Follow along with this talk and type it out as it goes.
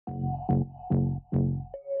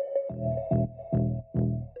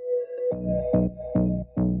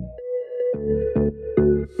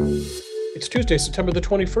It's Tuesday, September the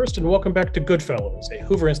 21st, and welcome back to GoodFellows, a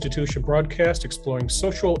Hoover Institution broadcast exploring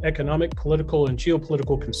social, economic, political, and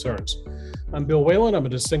geopolitical concerns. I'm Bill Whalen. I'm a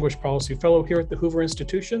distinguished policy fellow here at the Hoover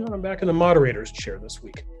Institution, and I'm back in the moderator's chair this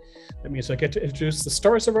week. That means I get to introduce the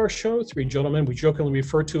stars of our show, three gentlemen we jokingly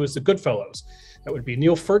refer to as the GoodFellows. That would be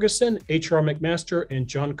Niall Ferguson, H.R. McMaster, and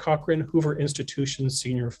John Cochrane, Hoover Institution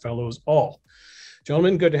Senior Fellows all.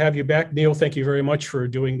 Gentlemen, good to have you back. Niall, thank you very much for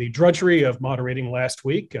doing the drudgery of moderating last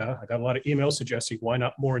week. I got a lot of emails suggesting why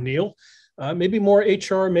not more Niall, maybe more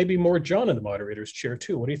HR, maybe more John in the moderator's chair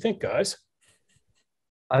too. What do you think, guys?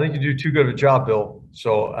 I think you do too good of a job, Bill.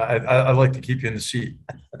 So I'd like to keep you in the seat.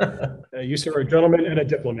 You sir are a gentleman and a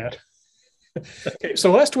diplomat. Okay,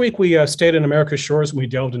 so last week we stayed in America's shores and we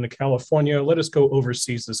delved into California. Let us go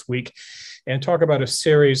overseas this week and talk about a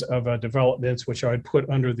series of developments which I would put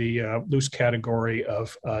under the loose category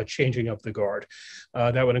of changing of the guard.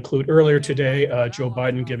 That would include earlier today, Joe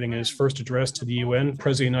Biden giving his first address to the UN,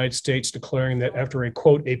 President of the United States declaring that after a,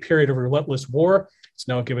 quote, a period of relentless war, it's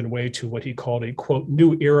now given way to what he called a, quote,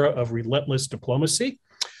 new era of relentless diplomacy.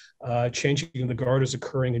 Changing the guard is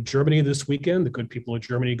occurring in Germany this weekend. The good people of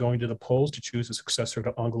Germany going to the polls to choose a successor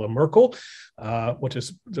to Angela Merkel. What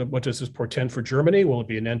does this portend for Germany? Will it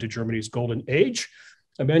be an end to Germany's golden age?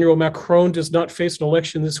 Emmanuel Macron does not face an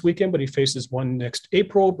election this weekend, but he faces one next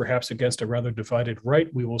April, perhaps against a rather divided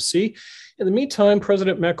right. We will see. In the meantime,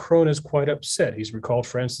 President Macron is quite upset. He's recalled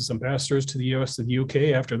France's ambassadors to the US and the UK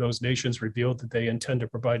after those nations revealed that they intend to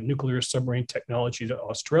provide nuclear submarine technology to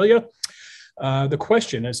Australia. The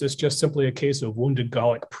question, is this just simply a case of wounded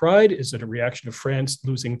Gallic pride? Is it a reaction to France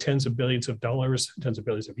losing tens of billions of euros,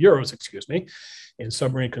 in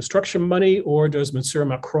submarine construction money? Or does Monsieur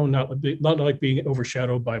Macron not like being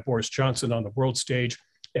overshadowed by Boris Johnson on the world stage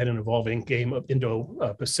and an evolving game of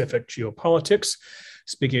Indo-Pacific geopolitics?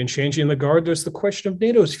 Speaking of changing the guard, there's the question of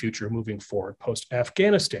NATO's future moving forward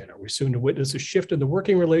post-Afghanistan. Are we soon to witness a shift in the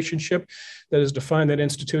working relationship that has defined that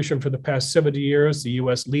institution for the past 70 years, the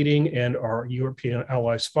U.S. leading and our European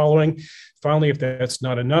allies following? Finally, if that's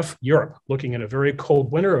not enough, Europe, looking at a very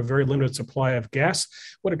cold winter, a very limited supply of gas.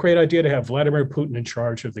 What a great idea to have Vladimir Putin in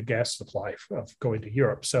charge of the gas supply of going to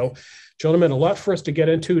Europe. So, gentlemen, a lot for us to get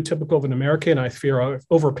into, typical of an American. I fear I've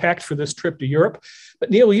overpacked for this trip to Europe. But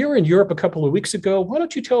Niall, you were in Europe a couple of weeks ago. Why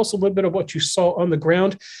don't you tell us a little bit of what you saw on the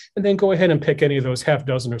ground, and then go ahead and pick any of those half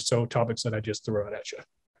dozen or so topics that I just threw out at you.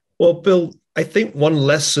 Well, Bill, I think one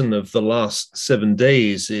lesson of the last 7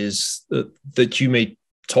 days is that you may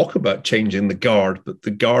talk about changing the guard, but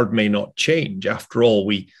the guard may not change. After all,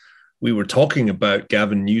 we were talking about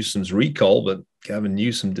Gavin Newsom's recall, but Gavin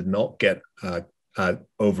Newsom did not get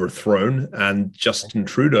overthrown, and Justin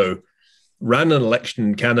Trudeau ran an election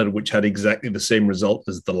in Canada which had exactly the same result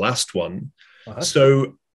as the last one.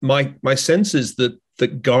 So my sense is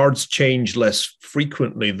that guards change less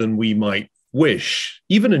frequently than we might wish.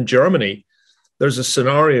 Even in Germany, there's a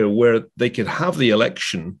scenario where they could have the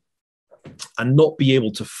election and not be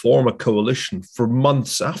able to form a coalition for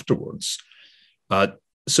months afterwards.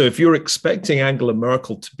 So if you're expecting Angela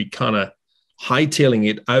Merkel to be kind of hightailing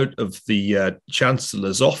it out of the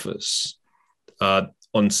Chancellor's office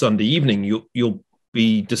on Sunday evening, you'll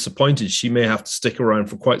be disappointed. She may have to stick around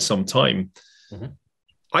for quite some time. Mm-hmm.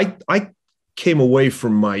 I came away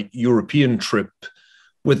from my European trip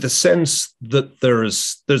with the sense that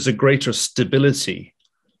there's a greater stability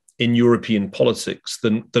in European politics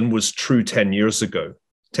than was true 10 years ago.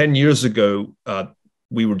 10 years ago,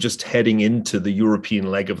 we were just heading into the European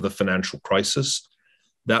leg of the financial crisis.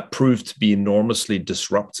 That proved to be enormously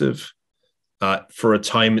disruptive. For a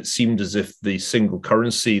time, it seemed as if the single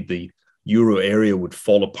currency, the euro area, would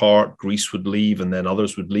fall apart, Greece would leave, and then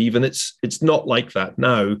others would leave. And it's not like that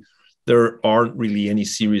now. There aren't really any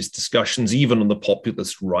serious discussions, even on the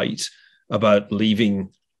populist right, about leaving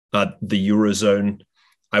the Eurozone.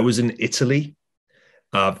 I was in Italy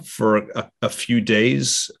for a few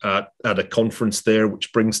days at a conference there,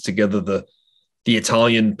 which brings together the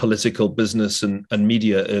Italian political business and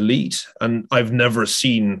media elite. And I've never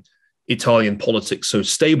seen Italian politics so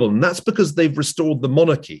stable. And that's because they've restored the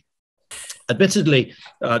monarchy. Admittedly,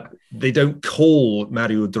 they don't call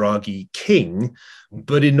Mario Draghi king,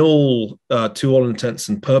 but to all intents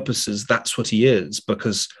and purposes, that's what he is,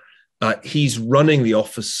 because he's running the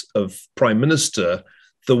office of prime minister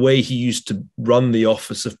the way he used to run the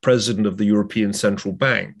office of president of the European Central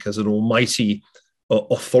Bank, as an almighty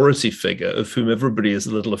authority figure of whom everybody is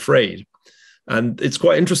a little afraid. And it's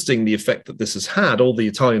quite interesting the effect that this has had. All the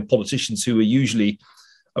Italian politicians, who are usually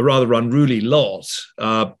a rather unruly lot,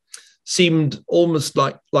 seemed almost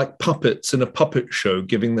like puppets in a puppet show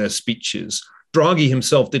giving their speeches. Draghi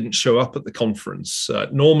himself didn't show up at the conference.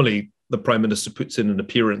 Normally, the prime minister puts in an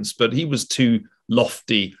appearance, but he was too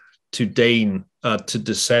lofty to deign to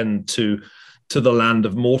descend to the land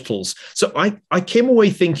of mortals. So I came away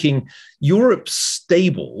thinking Europe's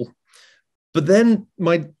stable, but then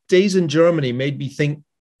my days in Germany made me think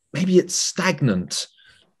maybe it's stagnant.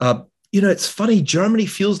 It's funny, Germany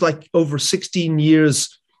feels like over 16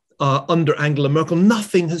 years under Angela Merkel,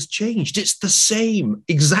 nothing has changed. It's the same,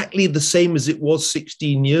 exactly the same as it was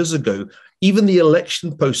 16 years ago. Even the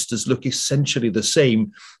election posters look essentially the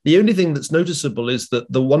same. The only thing that's noticeable is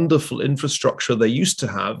that the wonderful infrastructure they used to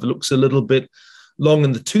have looks a little bit long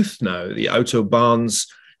in the tooth now. The autobahns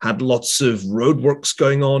had lots of roadworks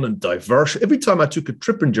going on and diversion. Every time I took a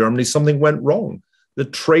trip in Germany, something went wrong. The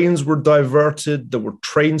trains were diverted. There were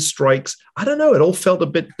train strikes. I don't know. It all felt a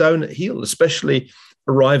bit down at heel, especially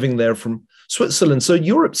arriving there from Switzerland. So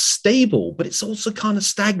Europe's stable, but it's also kind of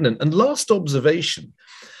stagnant. And last observation,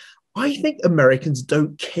 I think Americans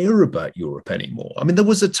don't care about Europe anymore. I mean, there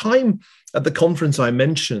was a time at the conference I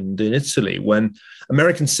mentioned in Italy when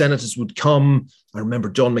American senators would come. I remember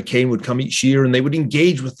John McCain would come each year and they would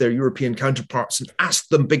engage with their European counterparts and ask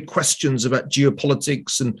them big questions about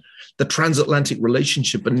geopolitics and the transatlantic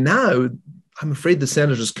relationship. And now I'm afraid the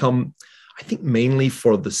senators come, I think, mainly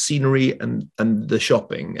for the scenery and the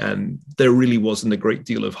shopping. And there really wasn't a great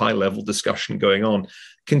deal of high-level discussion going on.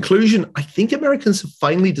 Conclusion, I think Americans have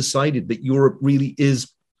finally decided that Europe really is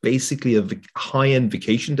basically a high-end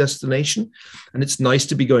vacation destination. And it's nice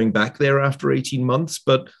to be going back there after 18 months,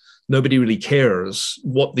 but nobody really cares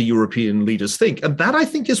what the European leaders think. And that, I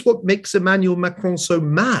think, is what makes Emmanuel Macron so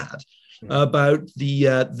mad about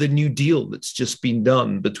the New Deal that's just been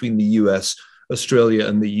done between the US, Australia,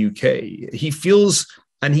 and the UK. He feels,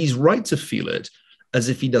 and he's right to feel it, as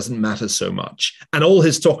if he doesn't matter so much. And all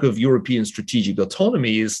his talk of European strategic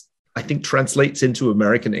autonomy is, I think, translates into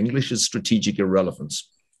American English as strategic irrelevance.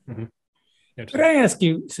 Mm-hmm. Could I ask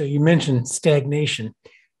you, so you mentioned stagnation.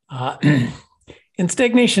 And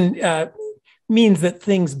stagnation means that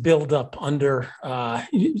things build up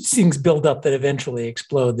things build up that eventually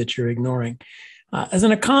explode that you're ignoring. As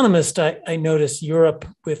an economist, I notice Europe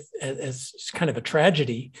as kind of a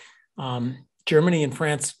tragedy. Germany and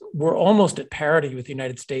France were almost at parity with the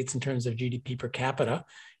United States in terms of GDP per capita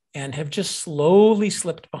and have just slowly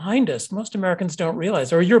slipped behind us. Most Americans don't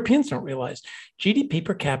realize, or Europeans don't realize, GDP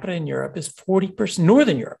per capita in Europe is 40%,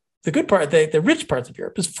 Northern Europe. The good part, the rich parts of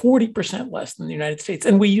Europe is 40% less than the United States.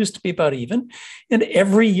 And we used to be about even. And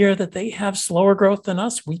every year that they have slower growth than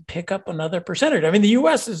us, we pick up another percentage. I mean, the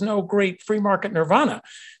US is no great free market nirvana,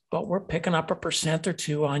 but we're picking up 1% or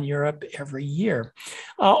 2% on Europe every year.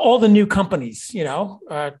 All the new companies,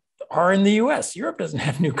 are in the US. Europe doesn't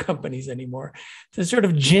have new companies anymore. It's a sort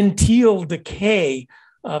of genteel decay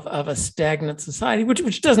of a stagnant society,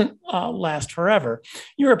 which doesn't last forever.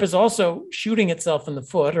 Europe is also shooting itself in the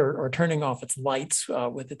foot or turning off its lights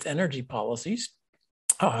with its energy policies.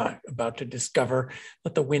 About to discover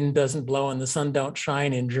that the wind doesn't blow and the sun don't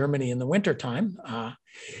shine in Germany in the wintertime.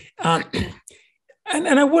 And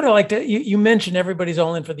I would like to, you mentioned everybody's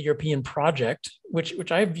all in for the European project,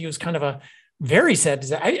 which I view as kind of a very sad.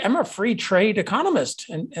 I'm a free trade economist,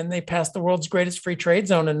 and they passed the world's greatest free trade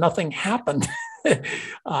zone and nothing happened.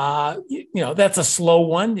 That's a slow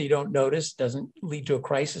one. You don't notice, doesn't lead to a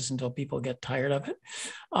crisis until people get tired of it.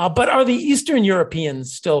 But are the Eastern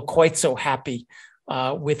Europeans still quite so happy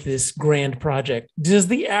with this grand project? Does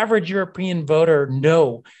the average European voter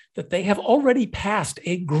know that they have already passed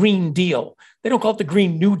a Green Deal? They don't call it the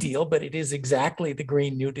Green New Deal, but it is exactly the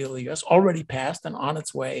Green New Deal of the US, already passed and on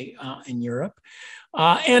its way in Europe.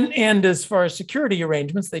 And as far as security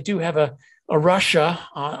arrangements, they do have a Russia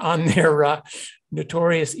on their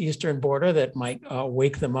notorious eastern border that might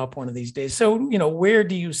wake them up one of these days. So, where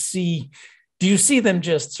do you see them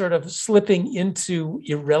just sort of slipping into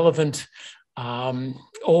irrelevant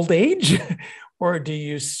old age? Or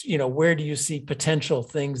where do you see potential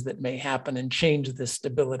things that may happen and change this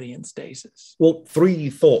stability and stasis? Well, three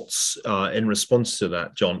thoughts in response to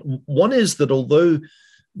that, John. One is that although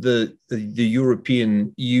the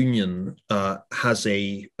European Union has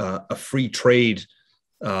a free trade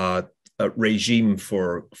regime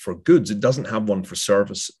for goods, it doesn't have one for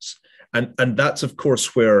services. And that's, of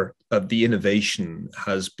course, where the innovation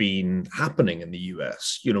has been happening in the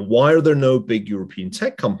US. Why are there no big European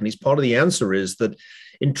tech companies? Part of the answer is that,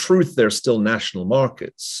 in truth, they're still national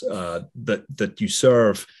markets that you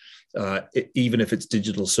serve, even if it's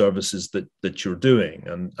digital services that you're doing,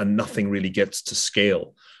 and nothing really gets to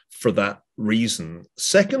scale for that reason.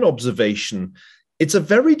 Second observation, it's a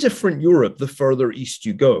very different Europe the further east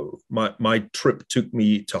you go. My trip took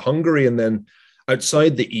me to Hungary and then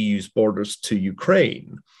outside the EU's borders to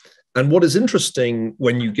Ukraine. And what is interesting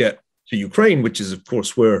when you get to Ukraine, which is, of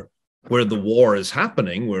course, where the war is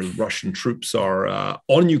happening, where Russian troops are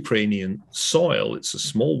on Ukrainian soil, it's a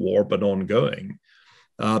small war, but ongoing.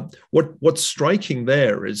 What's striking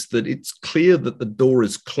there is that it's clear that the door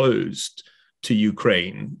is closed to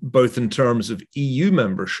Ukraine, both in terms of EU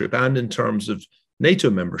membership and in terms of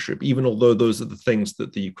NATO membership, even although those are the things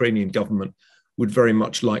that the Ukrainian government would very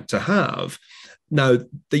much like to have. Now,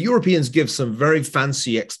 the Europeans give some very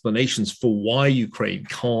fancy explanations for why Ukraine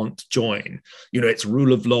can't join. You know, its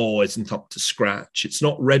rule of law isn't up to scratch. It's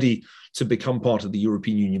not ready to become part of the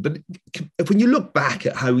European Union. But when you look back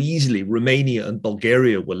at how easily Romania and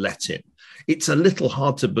Bulgaria were let in, it's a little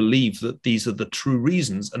hard to believe that these are the true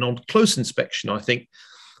reasons. And on close inspection, I think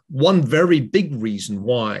one very big reason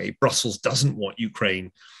why Brussels doesn't want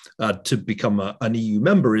Ukraine to become an EU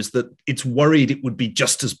member is that it's worried it would be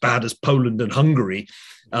just as bad as Poland and Hungary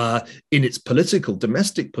in its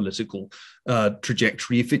domestic political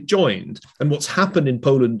trajectory if it joined. And what's happened in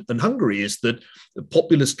Poland and Hungary is that the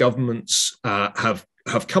populist governments have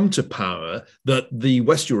come to power that the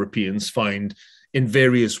West Europeans find in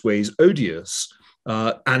various ways odious.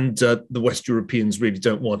 And the West Europeans really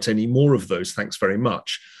don't want any more of those. Thanks very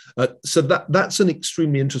much. So that's an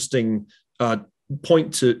extremely interesting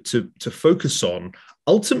point to focus on.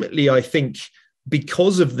 Ultimately, I think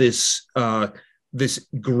because of this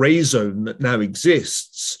gray zone that now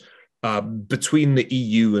exists between the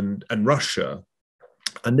EU and Russia,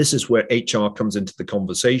 and this is where HR comes into the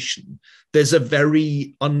conversation, there's a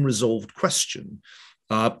very unresolved question.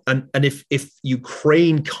 And if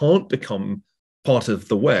Ukraine can't become part of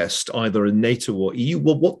the West, either in NATO or EU,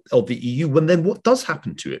 then what does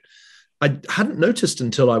happen to it? I hadn't noticed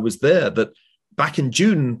until I was there that back in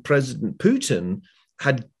June, President Putin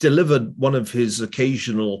had delivered one of his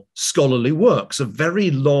occasional scholarly works, a very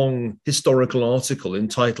long historical article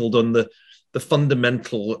entitled On the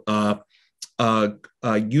Fundamental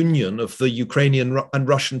Union of the Ukrainian and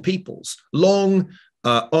Russian Peoples. Long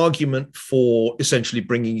argument for essentially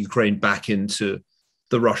bringing Ukraine back into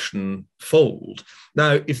the Russian fold.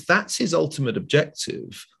 Now, if that's his ultimate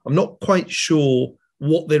objective, I'm not quite sure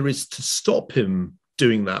what there is to stop him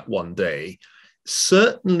doing that one day.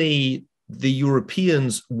 Certainly, the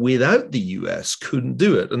Europeans without the US couldn't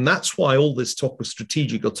do it. And that's why all this talk of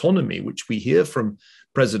strategic autonomy, which we hear from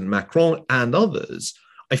President Macron and others,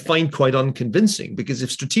 I find quite unconvincing, because if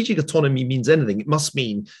strategic autonomy means anything, it must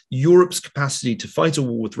mean Europe's capacity to fight a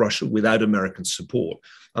war with Russia without American support.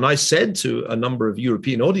 And I said to a number of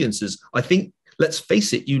European audiences, I think, let's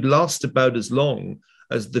face it, you'd last about as long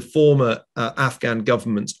as the former Afghan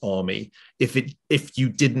government's army if you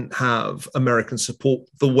didn't have American support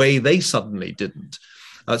the way they suddenly didn't.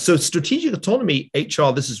 So strategic autonomy,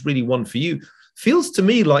 HR, this is really one for you, feels to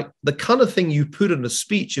me like the kind of thing you put in a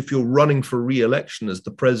speech if you're running for re-election as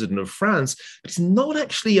the president of France, but it's not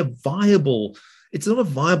actually a viable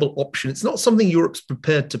option. It's not something Europe's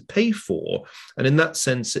prepared to pay for. And in that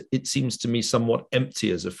sense, it seems to me somewhat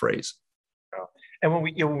empty as a phrase. And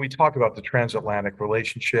when we talk about the transatlantic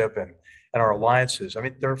relationship and our alliances, I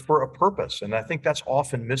mean, they're for a purpose. And I think that's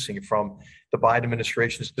often missing from the Biden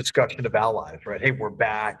administration's discussion of allies, right? Hey, we're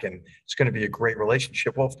back and it's going to be a great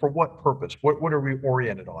relationship. Well, for what purpose? What are we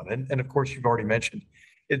oriented on? And of course, you've already mentioned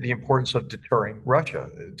the importance of deterring Russia,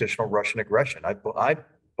 additional Russian aggression. I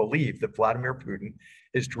believe that Vladimir Putin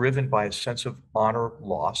is driven by a sense of honor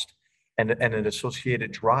lost and an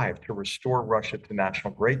associated drive to restore Russia to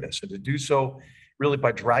national greatness, and to do so really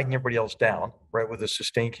by dragging everybody else down, right, with a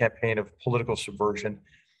sustained campaign of political subversion,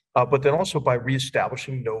 but then also by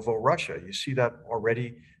reestablishing Novo Russia. You see that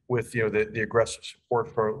already with the aggressive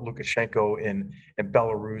support for Lukashenko in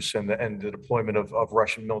Belarus and the deployment of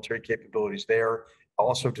Russian military capabilities there,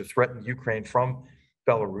 also to threaten Ukraine from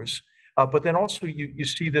Belarus. But then also you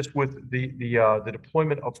see this with the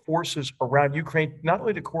deployment of forces around Ukraine, not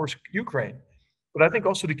only to course Ukraine, but I think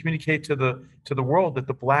also to communicate to the world that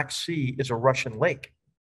the Black Sea is a Russian lake,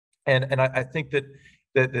 and I think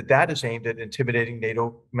that is aimed at intimidating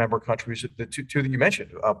NATO member countries, the two that you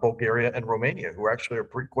mentioned, Bulgaria and Romania, who actually are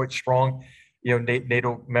quite strong,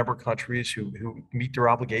 NATO member countries who meet their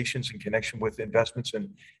obligations in connection with investments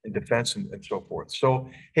in defense and so forth. So,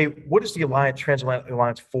 hey, what is the transatlantic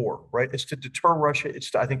alliance for, right? It's to deter Russia.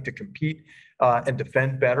 It's I think to compete and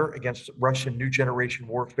defend better against Russian new generation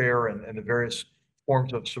warfare and the various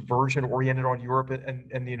forms of subversion oriented on Europe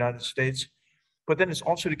and the United States. But then it's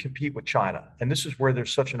also to compete with China. And this is where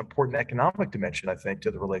there's such an important economic dimension, I think,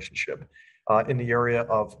 to the relationship in the area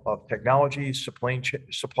of technology,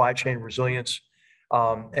 supply chain resilience,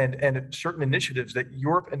 and certain initiatives that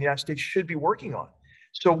Europe and the United States should be working on.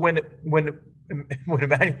 So when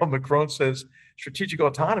Emmanuel Macron says strategic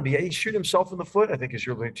autonomy, he's shooting himself in the foot, I think, as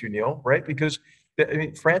you're alluding to, Neil, right? Because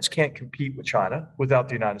France can't compete with China without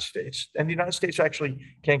the United States, and the United States actually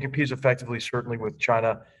can't compete as effectively, certainly, with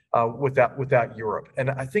China without Europe. And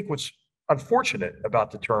I think what's unfortunate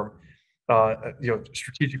about the term,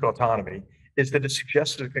 strategic autonomy, is that it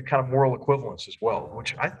suggests a kind of moral equivalence as well,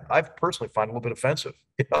 which I personally find a little bit offensive.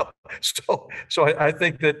 So I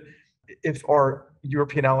think that if our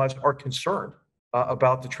European allies are concerned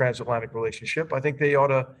about the transatlantic relationship, I think they ought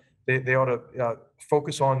to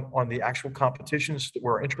focus on the actual competitions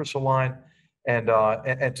where our interests align, and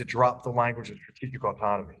to drop the language of strategic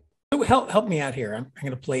autonomy. So help me out here. I'm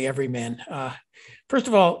going to play everyman. First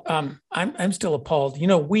of all, I'm still appalled.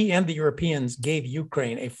 We and the Europeans gave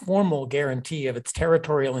Ukraine a formal guarantee of its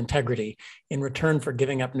territorial integrity in return for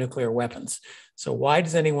giving up nuclear weapons. So why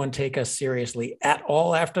does anyone take us seriously at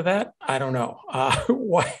all after that? I don't know.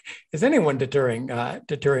 Why is anyone deterring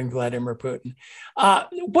Vladimir Putin?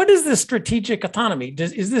 What is this strategic autonomy?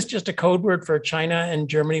 Is this just a code word for China and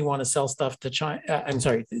Germany want to sell stuff to China? I'm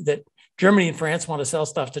sorry, that Germany and France want to sell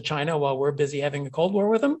stuff to China while we're busy having a Cold War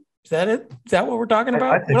with them? Is that it? Is that what we're talking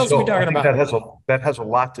about? I think what else so. are we talking about? That has a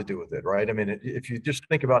lot to do with it, right? I mean, if you just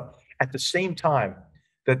think about at the same time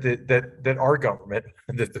that our government,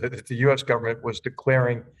 that the U.S. government was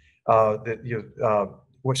declaring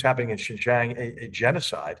what's happening in Xinjiang a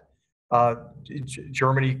genocide,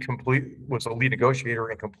 Germany was a lead negotiator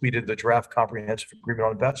and completed the draft comprehensive agreement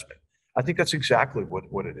on investment. I think that's exactly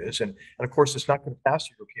what it is. And of course, it's not going to pass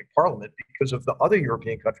the European Parliament because of the other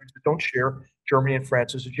European countries that don't share Germany and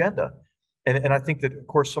France's agenda. And I think that, of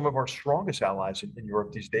course, some of our strongest allies in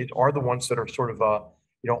Europe these days are the ones that are sort of,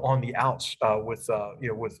 on the outs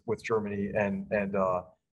with Germany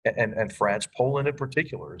and France. Poland in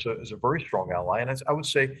particular is a very strong ally. And I would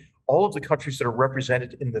say all of the countries that are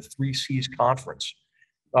represented in the Three Seas Conference,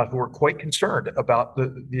 who are quite concerned about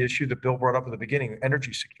the issue that Bill brought up at the beginning,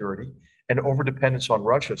 energy security and overdependence on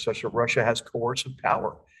Russia, such that Russia has coercive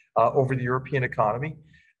power over the European economy.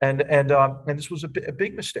 And this was a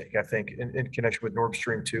big mistake, I think, in connection with Nord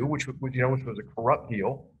Stream 2, which was a corrupt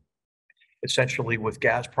deal, essentially with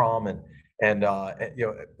Gazprom and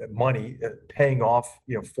money paying off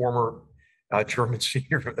former German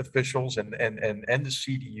senior officials and the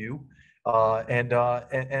CDU. And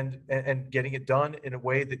getting it done in a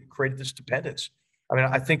way that created this dependence. I mean,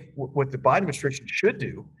 I think what the Biden administration should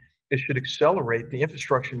do is should accelerate the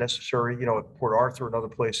infrastructure necessary, at Port Arthur and other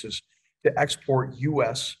places, to export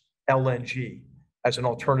U.S. LNG as an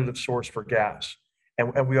alternative source for gas.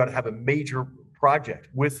 And we ought to have a major project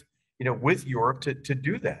with Europe to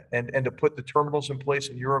do that, and to put the terminals in place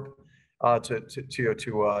in Europe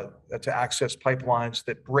to access pipelines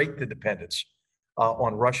that break the dependence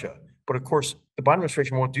on Russia. But of course, the Biden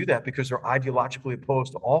administration won't do that because they're ideologically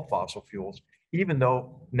opposed to all fossil fuels, even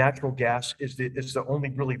though natural gas is the only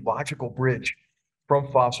really logical bridge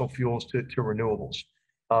from fossil fuels to renewables.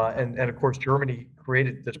 And of course, Germany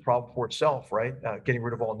created this problem for itself, right? Getting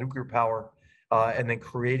rid of all nuclear power and then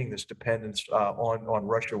creating this dependence on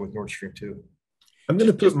Russia with Nord Stream 2. I'm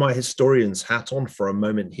going to put my historian's hat on for a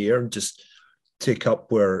moment here and just take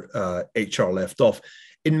up where HR left off.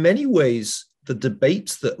 In many ways, the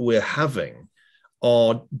debates that we're having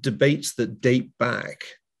are debates that date back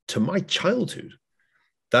to my childhood.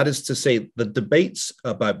 That is to say, the debates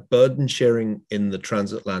about burden sharing in the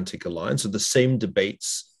transatlantic alliance are the same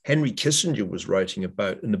debates Henry Kissinger was writing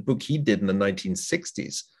about in the book he did in the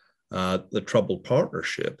 1960s, The Troubled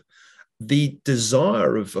Partnership. The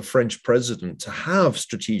desire of a French president to have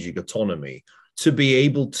strategic autonomy, to be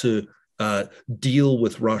able to deal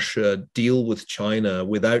with Russia, deal with China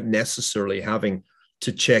without necessarily having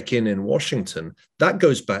to check in Washington, that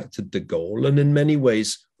goes back to de Gaulle. And in many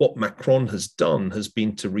ways, what Macron has done has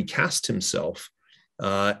been to recast himself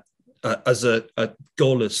as a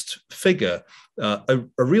Gaullist figure, a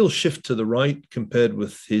real shift to the right compared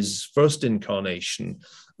with his first incarnation,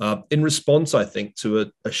 in response, I think,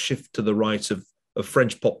 to a shift to the right of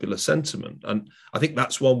French popular sentiment. And I think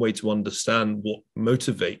that's one way to understand what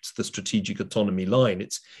motivates the strategic autonomy line.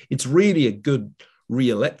 It's really a good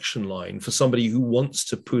re-election line for somebody who wants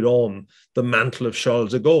to put on the mantle of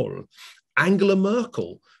Charles de Gaulle. Angela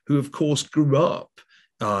Merkel, who of course grew up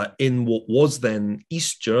in what was then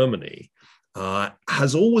East Germany,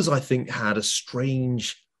 has always, I think, had a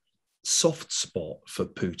strange soft spot for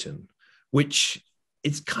Putin, which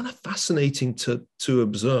is kind of fascinating to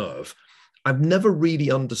observe. I've never really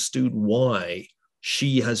understood why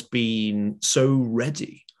she has been so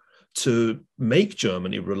ready to make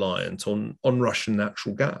Germany reliant on Russian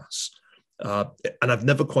natural gas. And I've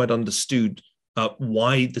never quite understood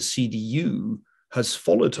why the CDU has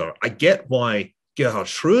followed her. I get why Gerhard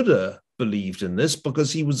Schröder believed in this,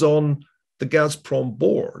 because he was on the Gazprom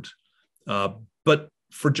board. But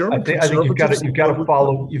for German conservatives,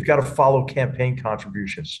 you've got to follow campaign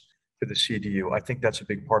contributions to the CDU. I think that's a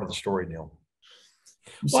big part of the story, Neil.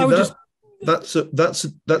 That's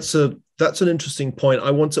an interesting point.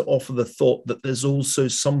 I want to offer the thought that there's also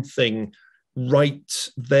something right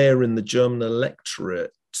there in the German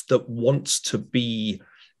electorate that wants to be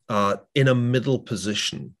in a middle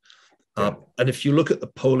position. And if you look at the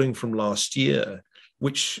polling from last year,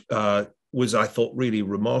 which was, I thought, really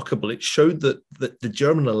remarkable, it showed that the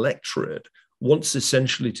German electorate wants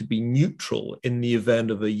essentially to be neutral in the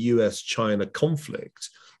event of a US-China conflict.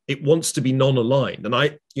 It wants to be non-aligned. And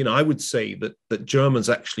I would say that Germans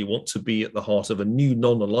actually want to be at the heart of a new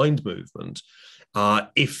non-aligned movement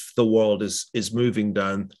if the world is moving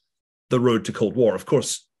down the road to Cold War. Of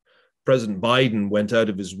course, President Biden went out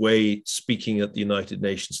of his way, speaking at the United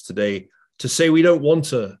Nations today, to say we don't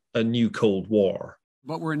want a new Cold War.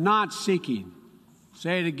 But we're not seeking,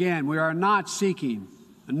 say it again, we are not seeking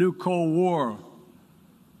a new Cold War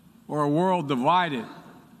or a world divided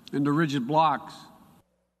into rigid blocks.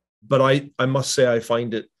 But I must say I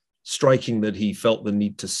find it striking that he felt the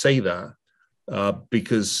need to say that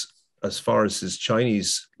because as far as his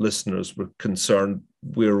Chinese listeners were concerned,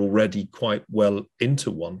 we're already quite well into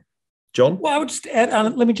one. John? Well, I would just add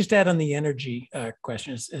on, let me just add on the energy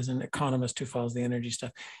question as an economist who follows the energy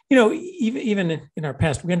stuff. You know, even in our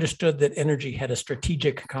past, we understood that energy had a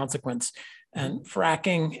strategic consequence, and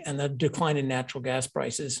fracking and the decline in natural gas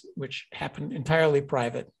prices, which happened entirely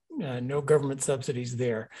private, no government subsidies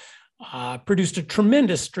there, produced a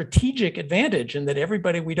tremendous strategic advantage in that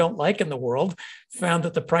everybody we don't like in the world found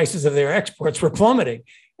that the prices of their exports were plummeting.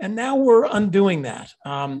 And now we're undoing that.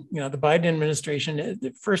 The Biden administration,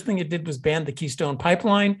 the first thing it did was ban the Keystone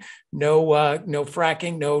Pipeline, no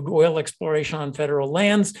fracking, no oil exploration on federal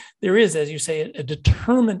lands. There is, as you say, a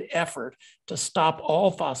determined effort to stop all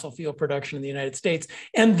fossil fuel production in the United States,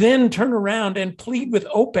 and then turn around and plead with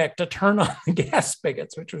OPEC to turn on the gas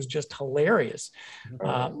spigots, which was just hilarious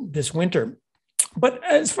this winter. But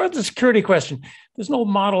as far as the security question, there's an old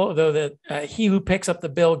model, though, that he who picks up the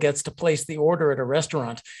bill gets to place the order at a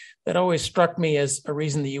restaurant. That always struck me as a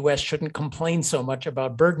reason the U.S. shouldn't complain so much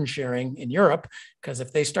about burden sharing in Europe, because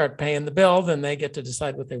if they start paying the bill, then they get to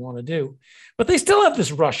decide what they want to do. But they still have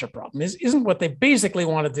this Russia problem. Isn't what they basically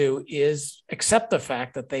want to do is accept the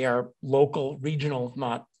fact that they are local, regional,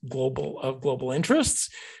 not global, of global interests,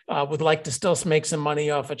 would like to still make some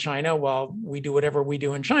money off of China while we do whatever we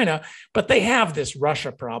do in China. But they have this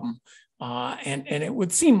Russia problem. And it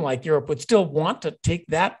would seem like Europe would still want to take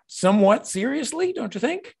that somewhat seriously, don't you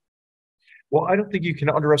think? Well, I don't think you can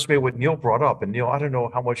underestimate what Neil brought up. And Neil, I don't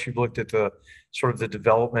know how much you've looked at the sort of the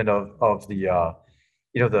development of the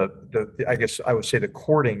I guess I would say the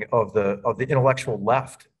courting of the intellectual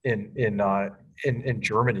left in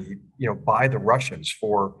Germany, by the Russians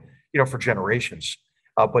for generations.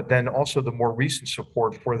 But then also the more recent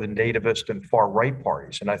support for the nativist and far right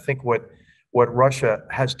parties. And I think what Russia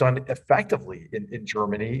has done effectively in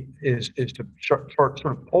Germany is to sort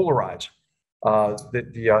of polarize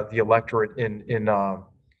the electorate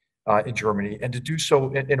in Germany, and to do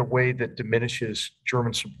so in a way that diminishes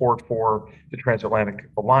German support for the transatlantic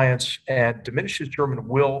alliance and diminishes German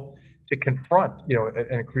will to confront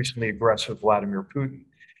an increasingly aggressive Vladimir Putin.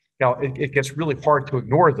 Now it gets really hard to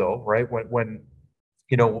ignore, though, right? When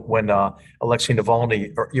Alexei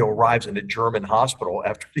Navalny arrives in a German hospital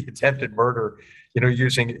after the attempted murder,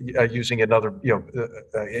 using another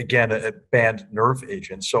again a banned nerve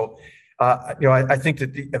agent. So I think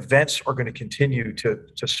that the events are going to continue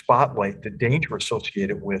to spotlight the danger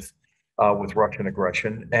associated with Russian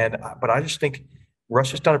aggression, but I just think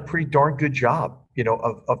Russia's done a pretty darn good job,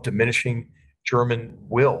 of diminishing German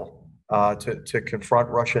will to confront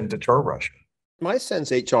Russia and deter Russia. My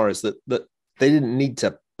sense, HR, is that they didn't need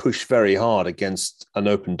to push very hard against an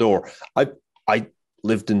open door. I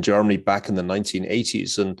lived in Germany back in the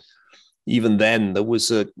 1980s, and even then there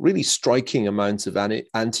was a really striking amount of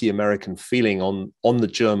anti-American feeling on the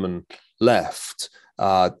German left.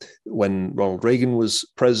 When Ronald Reagan was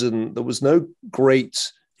president, there was no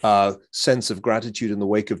great sense of gratitude in the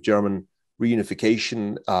wake of German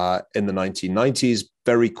reunification in the 1990s.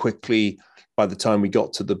 Very quickly, by the time we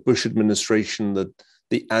got to the Bush administration,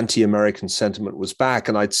 the anti-American sentiment was back.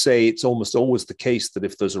 And I'd say it's almost always the case that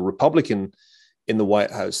if there's a Republican in the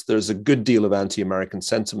White House, there's a good deal of anti-American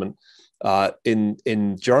sentiment.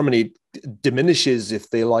 In Germany, diminishes if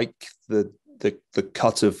they like the the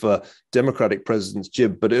cut of Democratic president's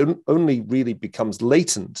jib, but it only really becomes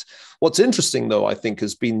latent. What's interesting, though, I think,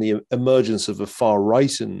 has been the emergence of a far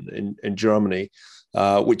right in Germany,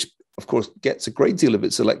 which, of course, gets a great deal of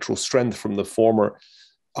its electoral strength from the former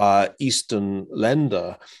Eastern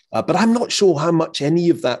Länder. But I'm not sure how much any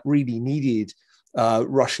of that really needed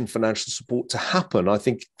Russian financial support to happen. I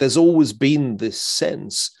think there's always been this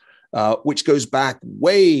sense, which goes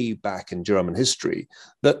way back in German history,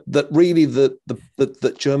 that really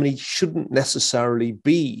that Germany shouldn't necessarily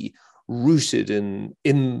be rooted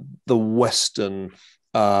in the Western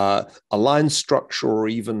alliance structure, or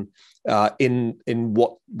even in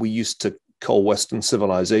what we used to call Western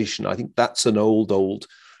civilization. I think that's an old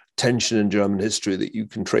tension in German history that you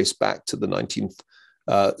can trace back to the 19th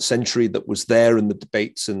century, that was there in the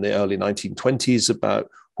debates in the early 1920s about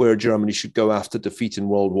where Germany should go after defeat in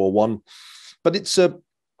World War I. But it's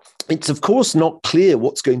of course not clear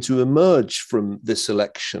what's going to emerge from this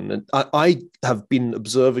election. And I have been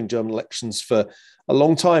observing German elections for a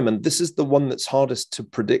long time, and this is the one that's hardest to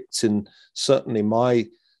predict in certainly my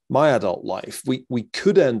adult life. We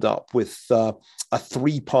could end up with a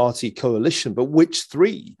three-party coalition, but which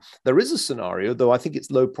three? There is a scenario, though I think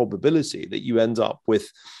it's low probability, that you end up with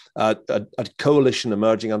a coalition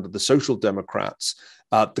emerging under the Social Democrats,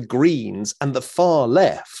 the Greens, and the far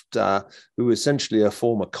left, who essentially are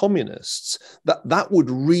former communists. That would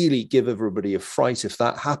really give everybody a fright if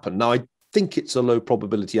that happened. Now, I think it's a low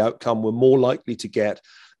probability outcome. We're more likely to get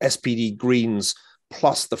SPD, Greens,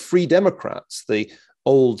 plus the Free Democrats, the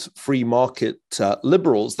old free market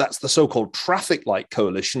liberals. That's the so-called traffic light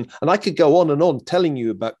coalition. And I could go on and on telling you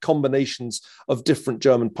about combinations of different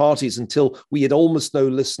German parties until we had almost no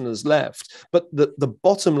listeners left. But the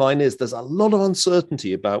bottom line is there's a lot of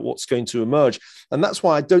uncertainty about what's going to emerge. And that's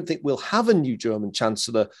why I don't think we'll have a new German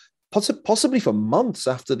chancellor possibly for months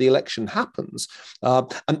after the election happens.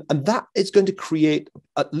 And that is going to create,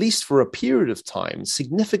 at least for a period of time,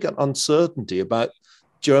 significant uncertainty about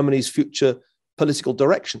Germany's future political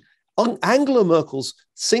direction. Angela Merkel's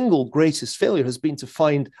single greatest failure has been to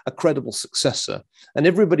find a credible successor. And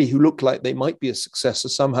everybody who looked like they might be a successor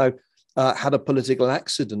somehow had a political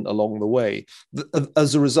accident along the way.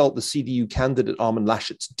 As a result, the CDU candidate Armin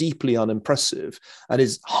Laschet's deeply unimpressive and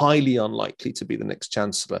is highly unlikely to be the next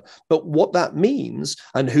chancellor. But what that means,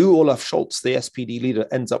 and who Olaf Scholz, the SPD leader,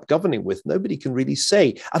 ends up governing with, nobody can really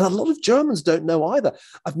say. And a lot of Germans don't know either.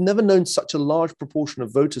 I've never known such a large proportion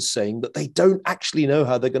of voters saying that they don't actually know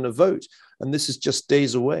how they're going to vote. And this is just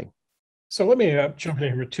days away. So let me jump in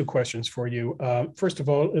here with two questions for you. First of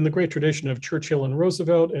all, in the great tradition of Churchill and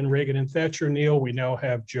Roosevelt and Reagan and Thatcher, Neil, we now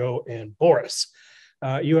have Joe and Boris.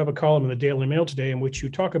 You have a column in the Daily Mail today in which you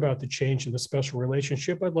talk about the change in the special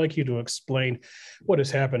relationship. I'd like you to explain what has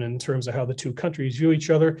happened in terms of how the two countries view each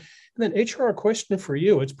other. And then HR, a question for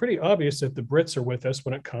you. It's pretty obvious that the Brits are with us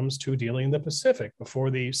when it comes to dealing in the Pacific. Before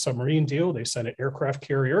the submarine deal, they sent an aircraft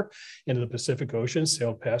carrier into the Pacific Ocean,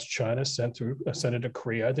 sailed past China, sent it to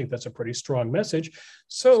Korea. I think that's a pretty strong message.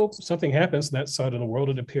 So something happens on that side of the world,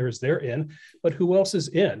 it appears they're in. But who else is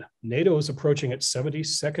in? NATO is approaching its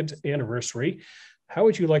 72nd anniversary. How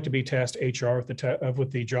would you like to be tasked, HR,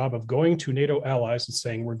 with the job of going to NATO allies and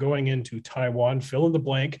saying, we're going into Taiwan, fill in the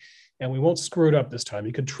blank, and we won't screw it up this time.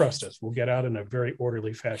 You can trust us. We'll get out in a very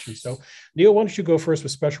orderly fashion. So, Neil, why don't you go first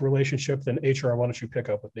with special relationship, then HR, why don't you pick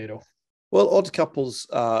up with NATO? Well, odd couples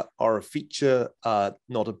are a feature,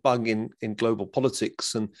 not a bug in global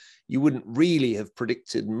politics. And you wouldn't really have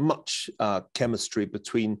predicted much chemistry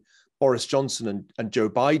between Boris Johnson and Joe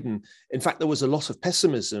Biden. In fact, there was a lot of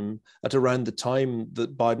pessimism at around the time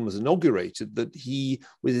that Biden was inaugurated, that he,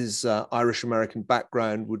 with his Irish-American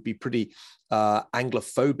background, would be pretty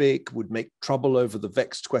Anglophobic, would make trouble over the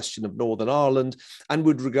vexed question of Northern Ireland, and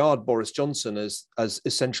would regard Boris Johnson as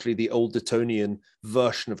essentially the old Etonian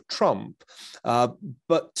version of Trump.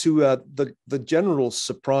 But to the general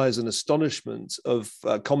surprise and astonishment of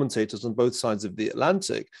commentators on both sides of the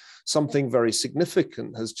Atlantic, something very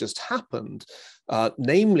significant has just happened,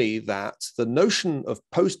 namely that the notion of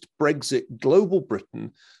post-Brexit global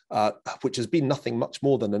Britain, which has been nothing much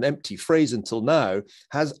more than an empty phrase until now,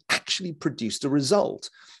 has actually produced a result.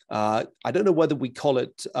 I don't know whether we call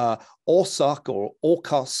it AUKUS or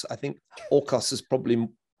AUKUS. I think AUKUS is probably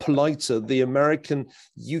politer. The American,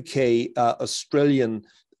 UK, Australian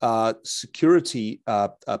security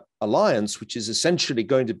alliance, which is essentially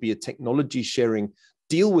going to be a technology sharing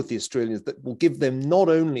deal with the Australians that will give them not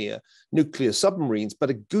only nuclear submarines, but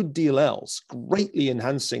a good deal else, greatly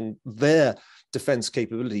enhancing their defense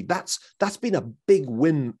capability. That's been a big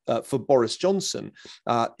win for Boris Johnson.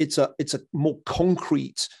 It's a more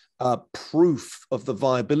concrete proof of the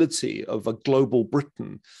viability of a global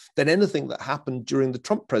Britain than anything that happened during the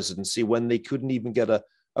Trump presidency, when they couldn't even get a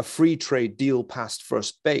free trade deal past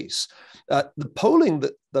first base. The polling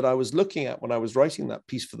that I was looking at when I was writing that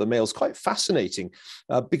piece for the Mail is quite fascinating,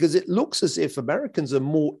 because it looks as if Americans are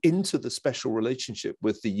more into the special relationship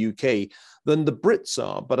with the UK than the Brits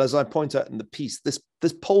are. But as I point out in the piece, this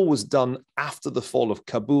poll was done after the fall of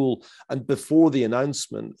Kabul and before the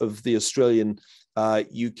announcement of the Australian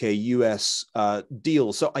UK-US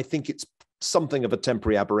deal. So I think it's something of a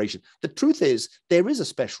temporary aberration. The truth is, there is a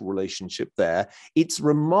special relationship there. It's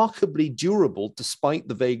remarkably durable despite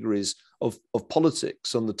the vagaries of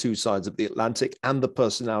politics on the two sides of the Atlantic and the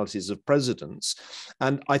personalities of presidents.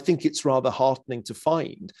 And I think it's rather heartening to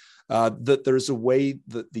find that there is a way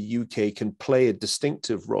that the UK can play a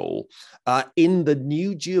distinctive role in the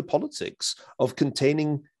new geopolitics of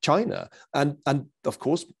containing China. And of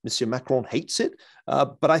course, Monsieur Macron hates it,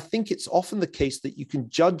 but I think it's often the case that you can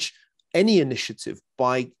judge any initiative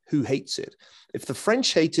by who hates it. If the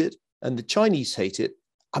French hate it and the Chinese hate it,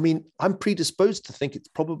 I mean, I'm predisposed to think it's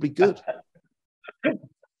probably good.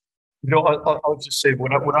 I'll just say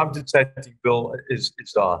what I'm detecting, Bill, is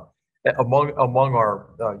among our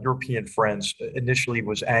European friends initially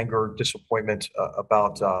was anger, disappointment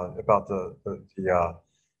about the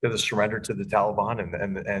surrender to the Taliban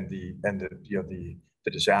and the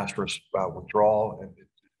disastrous withdrawal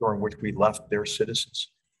during which we left their citizens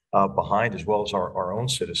behind, as well as our own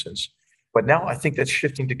citizens. But now I think that's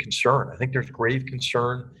shifting to concern. I think there's grave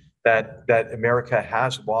concern that America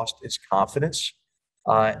has lost its confidence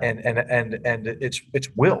and its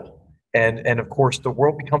will. And of course, the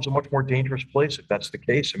world becomes a much more dangerous place if that's the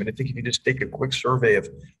case. I mean, I think if you just take a quick survey of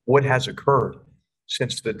what has occurred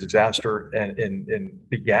since the disaster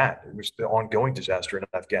began, it was the ongoing disaster in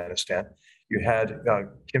Afghanistan. You had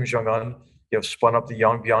Kim Jong-un spun up the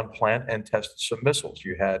Yongbyon plant and tested some missiles.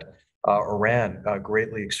 You had Iran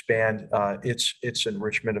greatly expand its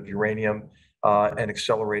enrichment of uranium and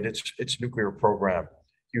accelerate its nuclear program.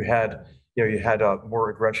 You had more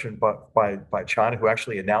aggression by China, who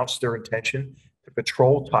actually announced their intention to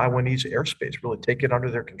patrol Taiwanese airspace, really take it under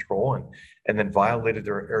their control, and then violated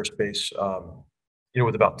their airspace,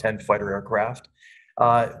 with about 10 fighter aircraft.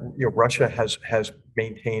 Russia has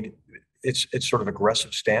maintained its sort of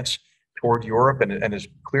aggressive stance toward Europe and is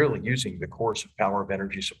clearly using the coercive power of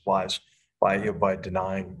energy supplies by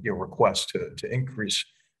denying requests to increase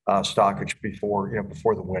stockage before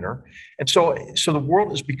the winter. And so the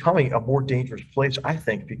world is becoming a more dangerous place, I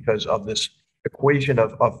think, because of this equation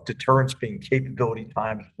of deterrence being capability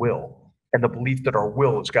times will, and the belief that our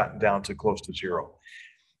will has gotten down to close to zero.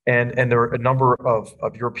 And there are a number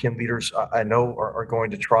of European leaders I know are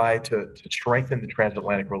going to try to strengthen the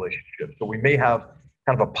transatlantic relationship. So we may have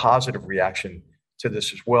kind of a positive reaction to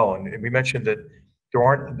this as well. And we mentioned that there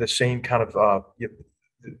aren't the same kind of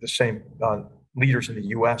leaders in the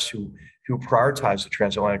U.S. who prioritize the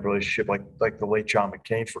transatlantic relationship, like the late John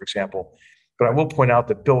McCain, for example. But I will point out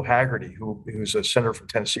that Bill Hagerty, who's a senator from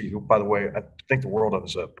Tennessee, who, by the way, I think the world of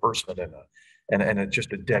as a person and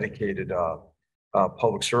just a dedicated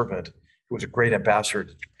public servant, who was a great ambassador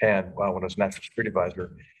to Japan when I was national security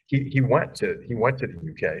advisor. He went to the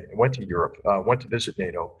UK, went to Europe, went to visit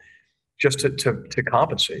NATO, just to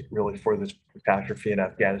compensate really for this catastrophe in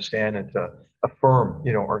Afghanistan and to affirm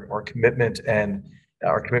our commitment and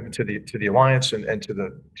our commitment to the alliance and to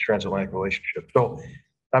the transatlantic relationship. So,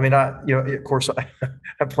 I mean, of course,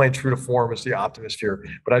 I'm playing true to form as the optimist here,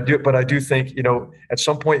 but I do think at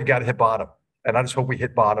some point you got to hit bottom, and I just hope we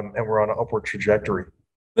hit bottom and we're on an upward trajectory.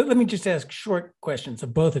 But let me just ask short questions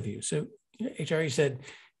of both of you. So, HR, you said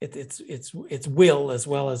it's will as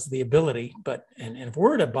well as the ability, and if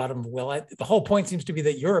we're at a bottom of will, the whole point seems to be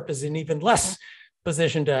that Europe is in even less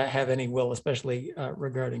position to have any will, especially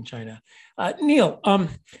regarding China. Neil,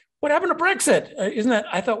 what happened to Brexit? Isn't that,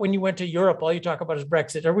 I thought when you went to Europe, all you talk about is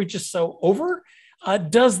Brexit. Are we just so over?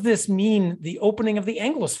 Does this mean the opening of the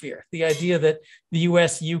Anglosphere? The idea that the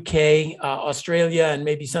US, UK, Australia, and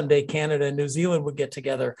maybe someday Canada and New Zealand would get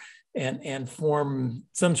together and form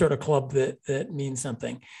some sort of club that means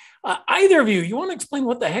something. Either of you want to explain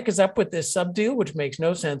what the heck is up with this sub deal, which makes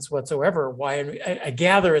no sense whatsoever? Why I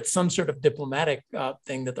gather it's some sort of diplomatic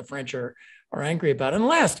thing that the French are angry about. And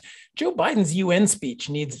last, Joe Biden's UN speech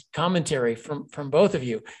needs commentary from both of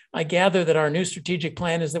you. I gather that our new strategic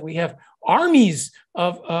plan is that we have armies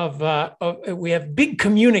we have big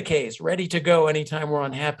communiques ready to go anytime we're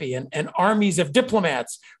unhappy, and armies of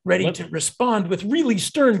diplomats ready to respond with really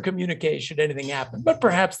stern communiques should anything happen. But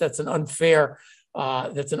perhaps that's an unfair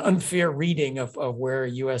reading of where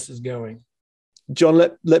U.S. is going.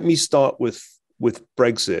 John, let me start with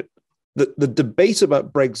Brexit. the debate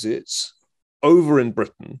about Brexit's over in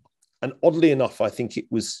Britain, and oddly enough, I think it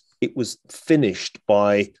was finished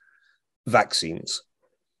by vaccines.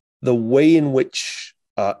 The way in which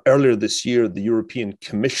earlier this year the European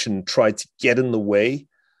Commission tried to get in the way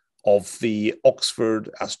of the Oxford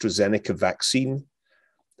AstraZeneca vaccine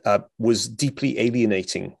was deeply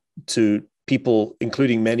alienating to people,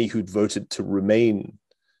 including many who'd voted to remain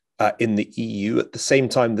in the EU. At the same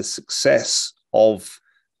time, the success of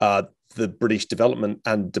the British development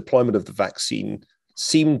and deployment of the vaccine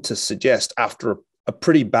seemed to suggest, after a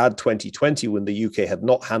pretty bad 2020 when the UK had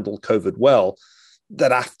not handled COVID well,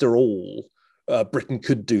 that after all, Britain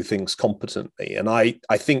could do things competently. And I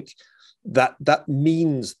think that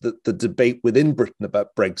means that the debate within Britain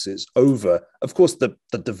about Brexit is over. Of course, the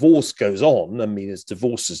divorce goes on, I mean, as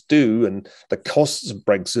divorces do, and the costs of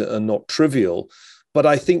Brexit are not trivial. But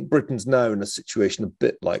I think Britain's now in a situation a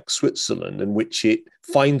bit like Switzerland, in which it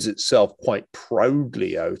finds itself quite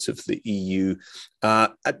proudly out of the EU,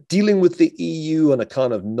 dealing with the EU on a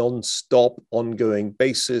kind of non-stop, ongoing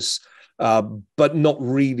basis, but not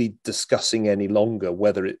really discussing any longer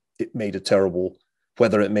whether it made a terrible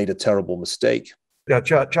mistake. Yeah,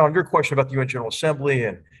 John, your question about the UN General Assembly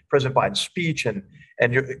and President Biden's speech and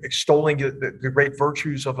you're extolling the great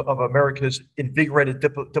virtues of America's invigorated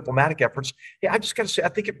diplomatic efforts. Yeah, I just got to say, I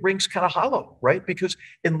think it rings kind of hollow, right? Because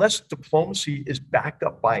unless diplomacy is backed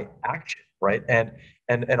up by action, right, and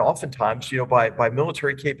oftentimes, by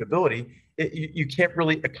military capability, you can't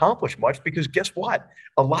really accomplish much, because guess what?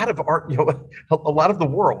 A lot of the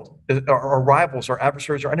world, our rivals, our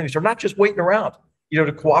adversaries, our enemies, are not just waiting around,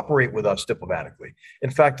 to cooperate with us diplomatically. In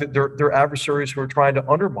fact, they're adversaries who are trying to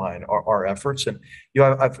undermine our efforts. And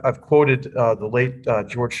I've quoted the late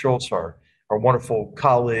George Shultz, our wonderful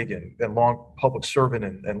colleague and long public servant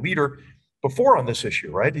and leader, before on this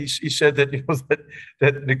issue, right? He said that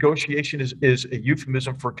that negotiation is a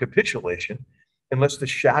euphemism for capitulation, unless the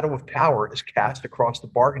shadow of power is cast across the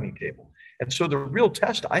bargaining table. And so the real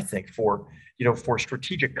test, I think, for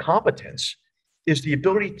strategic competence is the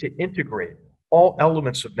ability to integrate all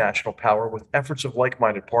elements of national power with efforts of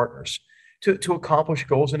like-minded partners to accomplish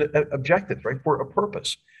goals and objectives, right, for a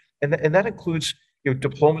purpose. And that includes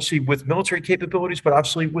diplomacy with military capabilities, but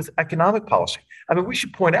obviously with economic policy. I mean, we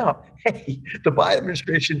should point out, hey, the Biden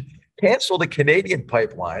administration canceled a Canadian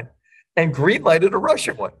pipeline and greenlighted a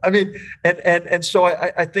Russian one. I mean, and so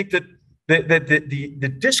I think that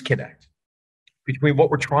the disconnect between what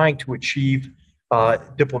we're trying to achieve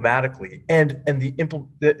diplomatically and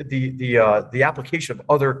the application of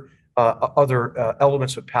other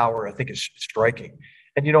elements of power, I think, is striking.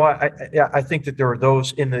 And I think that there are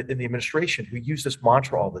those in the administration who use this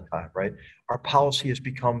mantra all the time, right? Our policy has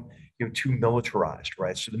become too militarized,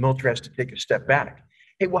 right? So the military has to take a step back.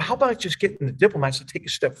 Hey, well, how about just getting the diplomats to take a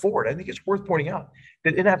step forward? I think it's worth pointing out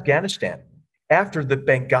that in Afghanistan, after the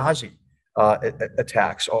Benghazi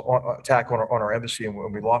attack on our embassy, and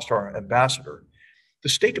when we lost our ambassador, the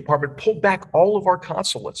State Department pulled back all of our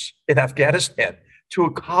consulates in Afghanistan to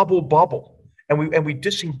a Kabul bubble, and we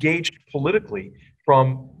disengaged politically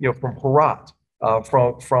from Herat,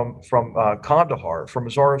 from Kandahar, from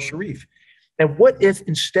Mazar-e Sharif. And what if,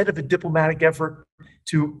 instead of a diplomatic effort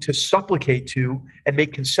to supplicate to and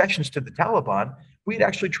make concessions to the Taliban, we'd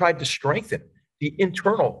actually tried to strengthen the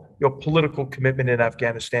internal political commitment in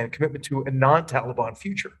Afghanistan, commitment to a non-Taliban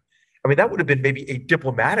future? I mean, that would have been maybe a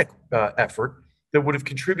diplomatic effort that would have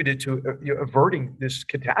contributed to averting this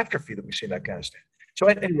catastrophe that we see in Afghanistan. So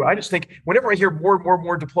anyway, I just think whenever I hear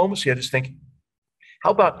more diplomacy, I just think, how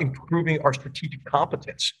about improving our strategic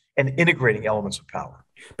competence and integrating elements of power?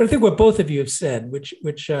 But I think what both of you have said, which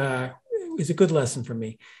is a good lesson for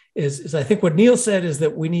me, is I think what Niall said is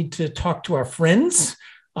that we need to talk to our friends.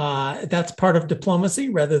 That's part of diplomacy,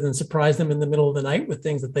 rather than surprise them in the middle of the night with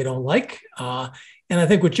things that they don't like. And I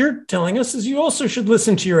think what you're telling us is you also should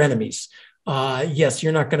listen to your enemies. Yes,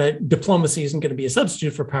 diplomacy isn't going to be a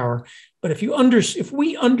substitute for power, but if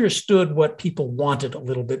we understood what people wanted a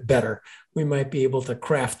little bit better, we might be able to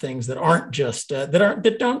craft things that aren't just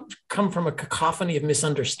that don't come from a cacophony of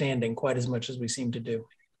misunderstanding quite as much as we seem to do.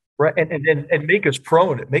 Right, and make us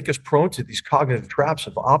prone to these cognitive traps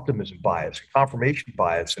of optimism bias, confirmation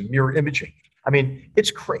bias, and mirror imaging. I mean,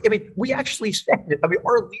 it's crazy. I mean, we actually said it. I mean,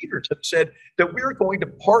 our leaders have said that we're going to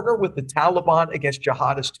partner with the Taliban against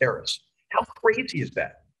jihadist terrorists. How crazy is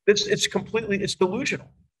that? It's delusional.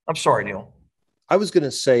 I'm sorry, Neil. I was going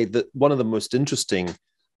to say that one of the most interesting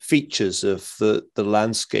features of the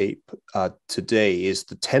landscape today is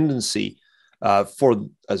the tendency for,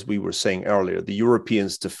 as we were saying earlier, the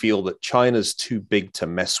Europeans to feel that China's too big to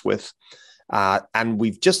mess with. And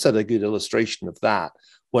we've just had a good illustration of that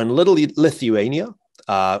when little Lithuania,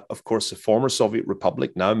 of course, a former Soviet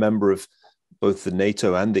republic, now a member of both the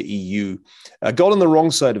NATO and the EU, got on the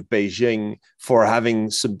wrong side of Beijing for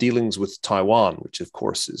having some dealings with Taiwan, which of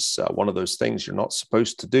course is one of those things you're not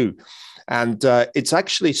supposed to do. And it's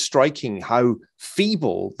actually striking how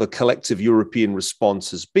feeble the collective European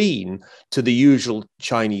response has been to the usual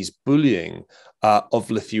Chinese bullying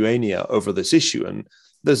of Lithuania over this issue. And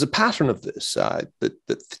there's a pattern of this. The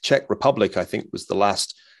Czech Republic, I think, was the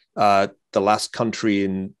last country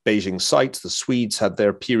in Beijing's sights. The Swedes had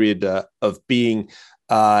their period of being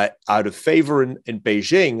out of favor in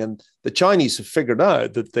Beijing. And the Chinese have figured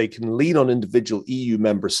out that they can lean on individual EU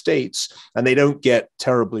member states and they don't get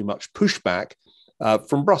terribly much pushback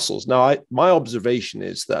from Brussels. Now, my observation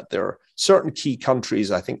is that there are certain key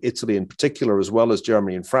countries, I think Italy in particular, as well as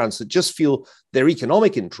Germany and France, that just feel their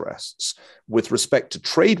economic interests with respect to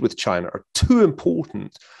trade with China are too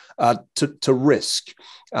important to risk.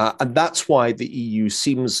 And that's why the EU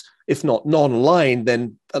seems, if not non-aligned,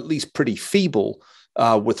 then at least pretty feeble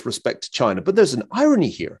with respect to China. But there's an irony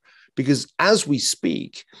here, because as we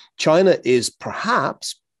speak, China is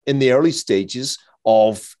perhaps in the early stages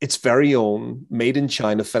of its very own made in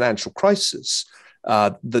China financial crisis.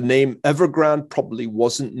 The name Evergrande probably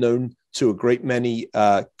wasn't known to a great many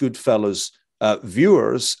GoodFellows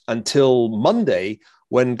viewers until Monday,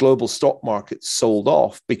 when global stock markets sold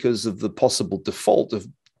off because of the possible default of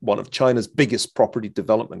one of China's biggest property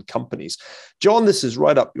development companies. John, this is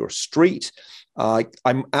right up your street.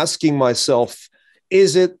 I'm asking myself,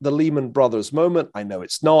 is it the Lehman Brothers moment? I know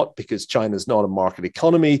it's not, because China's not a market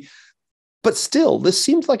economy. But still, this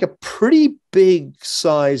seems like a pretty big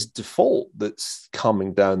size default that's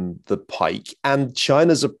coming down the pike. And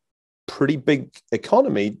China's a pretty big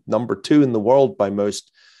economy, number 2 in the world by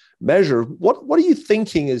most measure. What are you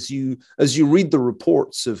thinking as you read the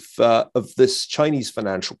reports of this Chinese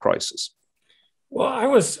financial crisis? Well, I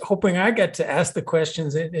was hoping I got to ask the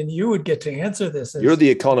questions and you would get to answer this. You're the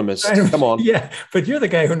economist. Come on. Yeah, but you're the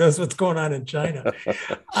guy who knows what's going on in China.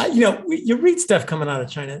 You read stuff coming out of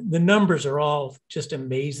China. The numbers are all just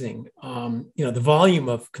amazing. The volume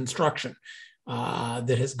of construction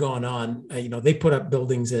that has gone on. They put up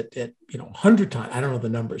buildings at 100 times. I don't know the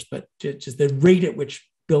numbers, but just the rate at which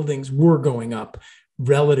buildings were going up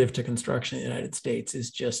relative to construction in the United States is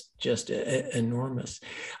just enormous.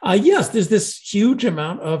 Yes, there's this huge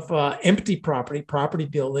amount of empty property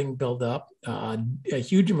build up, a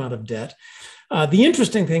huge amount of debt. The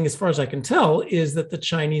interesting thing, as far as I can tell, is that the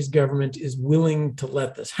Chinese government is willing to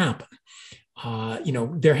let this happen.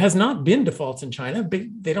 There has not been defaults in China.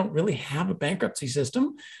 They don't really have a bankruptcy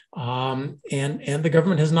system. And the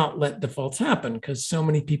government has not let defaults happen because so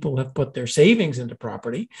many people have put their savings into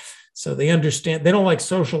property. So they understand, they don't like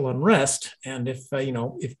social unrest. And if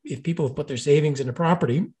people have put their savings into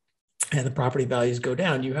property and the property values go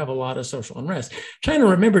down, you have a lot of social unrest. China,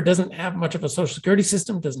 remember, doesn't have much of a social security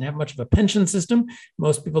system, doesn't have much of a pension system.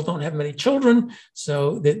 Most people don't have many children.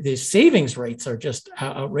 So the savings rates are just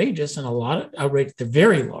outrageous, and they're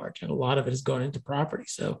very large, and a lot of it is going into property.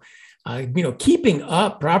 So, keeping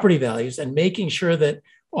up property values and making sure that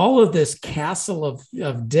all of this castle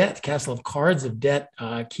of cards of debt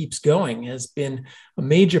keeps going has been a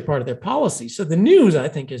major part of their policy. So the news, I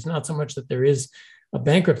think, is not so much that there is a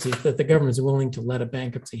bankruptcy, that the government is willing to let a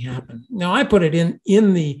bankruptcy happen. Now, I put it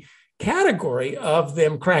in the category of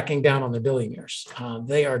them cracking down on the billionaires.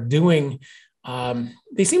 They are doing,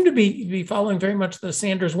 they seem to be following very much the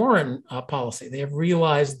Sanders-Warren policy. They have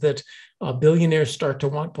realized that billionaires start to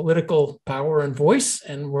want political power and voice,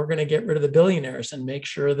 and we're going to get rid of the billionaires and make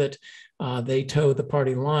sure that they toe the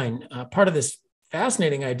party line. Part of this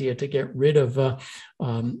fascinating idea to get rid of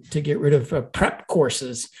prep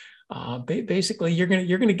courses. Basically, you're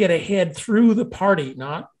going to get ahead through the party,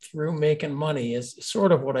 not through making money, is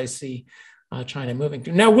sort of what I see China moving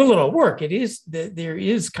to. Now, will it all work? There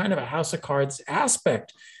is kind of a house of cards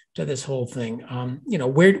aspect to this whole thing.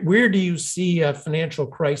 Where do you see a financial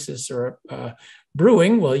crisis or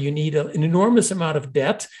brewing? Well, you need an enormous amount of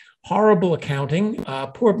debt, horrible accounting,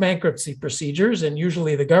 poor bankruptcy procedures, and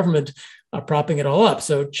usually the government propping it all up.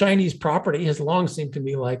 So Chinese property has long seemed to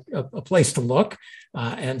me like a place to look,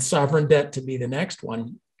 and sovereign debt to be the next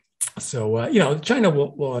one. So, China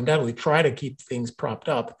will undoubtedly try to keep things propped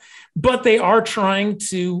up, but they are trying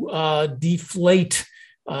to deflate,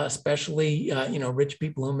 especially, rich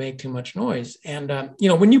people who make too much noise. And,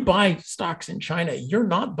 when you buy stocks in China, you're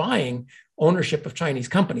not buying ownership of Chinese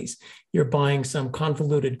companies. You're buying some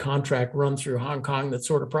convoluted contract run through Hong Kong that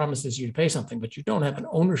sort of promises you to pay something, but you don't have an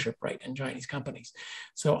ownership right in Chinese companies.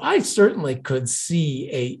 So I certainly could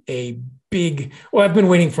see a big, I've been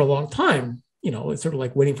waiting for a long time it's sort of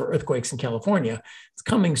like waiting for earthquakes in California. It's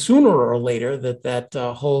coming sooner or later that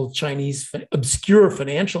whole Chinese obscure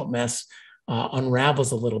financial mess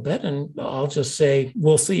unravels a little bit. And I'll just say,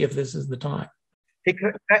 we'll see if this is the time. Hey,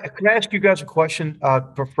 can I ask you guys a question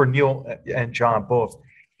for Neil and John both?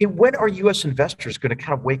 When are U.S. investors going to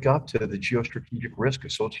kind of wake up to the geostrategic risk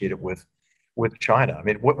associated with China? I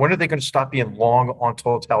mean, when are they going to stop being long on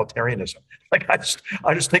totalitarianism? Like, I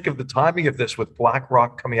just think of the timing of this with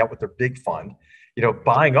BlackRock coming out with their big fund,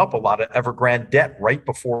 buying up a lot of Evergrande debt right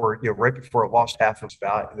before it lost half its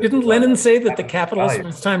value. Didn't Lenin say that the capitalists, when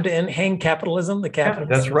it's time to hang capitalism, the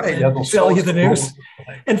capitalists that's right. Sell you the news.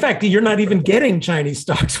 In fact, you're not even getting Chinese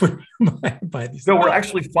stocks when you buy these. No, we're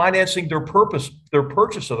actually financing their purchase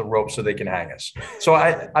of the rope so they can hang us. So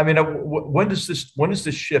I mean, when does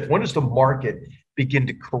this shift? When does the market begin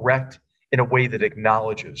to correct in a way that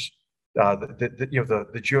acknowledges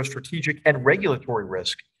the geostrategic and regulatory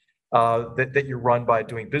risk that you run by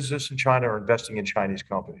doing business in China or investing in Chinese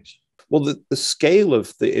companies? Well, the scale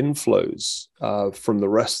of the inflows from the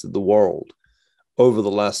rest of the world over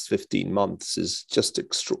the last 15 months is just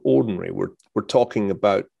extraordinary. We're talking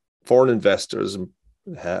about foreign investors,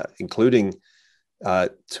 including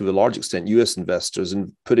to a large extent US investors,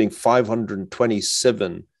 and putting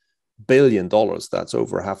 $527 billion, that's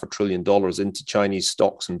over $500 billion, into Chinese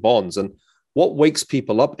stocks and bonds. And what wakes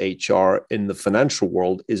people up, HR, in the financial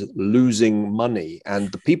world is losing money.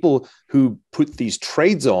 And the people who put these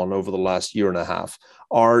trades on over the last year and a half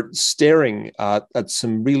are staring at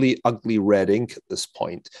some really ugly red ink at this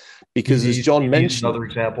point. Because as John mentioned— another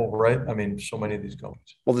example, right? I mean, so many of these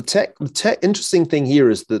companies. Well, the interesting thing here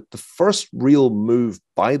is that the first real move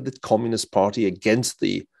by the Communist Party against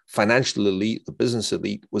the financial elite, the business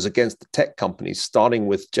elite, was against the tech companies, starting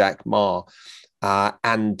with Jack Ma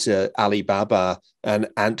and Alibaba and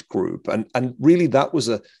Ant Group, and really that was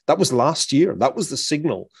last year. That was the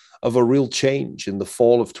signal of a real change in the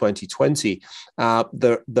fall of 2020.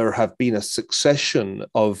 There have been a succession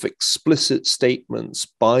of explicit statements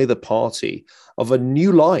by the party of a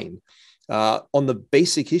new line on the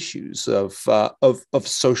basic issues of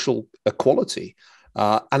social equality,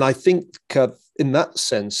 and I think in that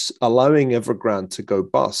sense, allowing Evergrande to go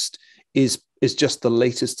bust is just the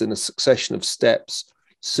latest in a succession of steps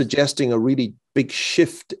suggesting a really big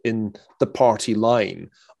shift in the party line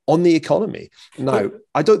on the economy. Now,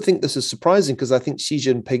 I don't think this is surprising, because I think Xi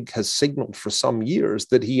Jinping has signaled for some years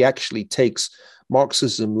that he actually takes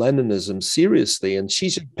Marxism, Leninism seriously, and Xi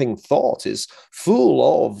Jinping thought is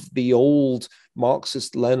full of the old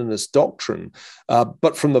Marxist Leninist doctrine.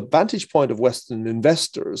 But from the vantage point of Western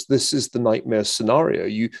investors, this is the nightmare scenario.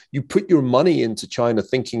 You put your money into China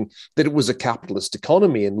thinking that it was a capitalist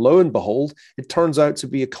economy, and lo and behold, it turns out to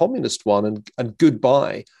be a communist one, and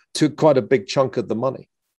goodbye to quite a big chunk of the money.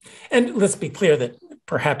 And let's be clear that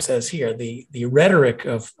perhaps, as here, the rhetoric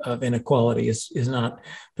of inequality is not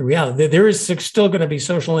the reality. There is still going to be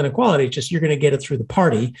social inequality, just you're going to get it through the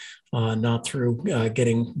party, not through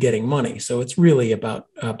getting money. So it's really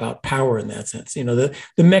about power in that sense. The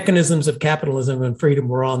mechanisms of capitalism and freedom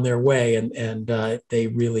were on their way, and they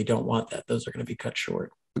really don't want that. Those are going to be cut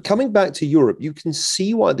short. But coming back to Europe, you can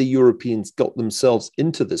see why the Europeans got themselves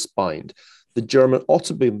into this bind. The German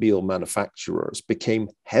automobile manufacturers became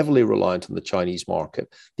heavily reliant on the Chinese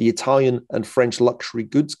market. The Italian and French luxury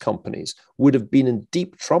goods companies would have been in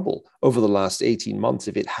deep trouble over the last 18 months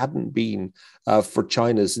if it hadn't been for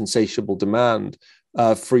China's insatiable demand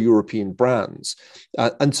for European brands.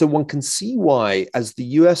 And so one can see why, as the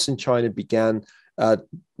US and China began,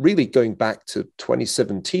 really going back to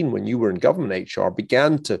 2017, when you were in government, HR,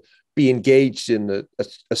 began to be engaged in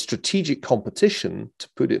a strategic competition, to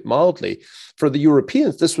put it mildly. For the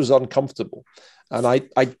Europeans, this was uncomfortable. And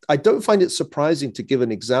I don't find it surprising, to give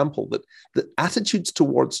an example, that the attitudes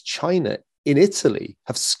towards China in Italy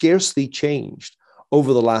have scarcely changed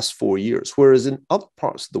over the last 4 years, whereas in other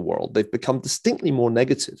parts of the world, they've become distinctly more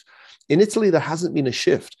negative. In Italy, there hasn't been a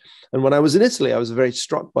shift. And when I was in Italy, I was very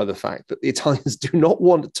struck by the fact that the Italians do not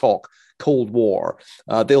want to talk Cold War.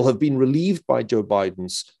 They'll have been relieved by Joe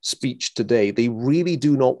Biden's speech today. They really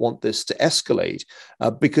do not want this to escalate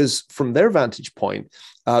because from their vantage point,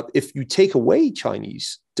 if you take away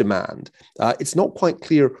Chinese demand, it's not quite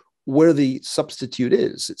clear where the substitute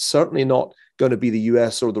is. It's certainly not going to be the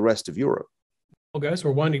US or the rest of Europe. Well, guys,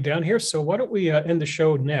 we're winding down here. So why don't we end the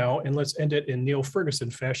show now, and let's end it in Niall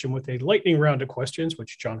Ferguson fashion with a lightning round of questions,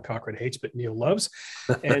 which John Cochrane hates, but Neil loves.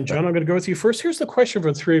 And John, I'm going to go with you first. Here's the question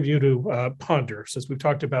for the three of you to ponder. Since we've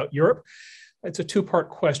talked about Europe, it's a two-part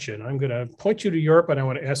question. I'm going to point you to Europe, and I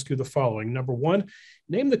want to ask you the following. Number one,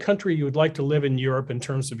 name the country you would like to live in Europe in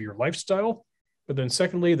terms of your lifestyle. But then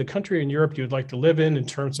secondly, the country in Europe you'd like to live in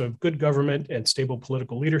terms of good government and stable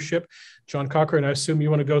political leadership. John Cochrane, I assume you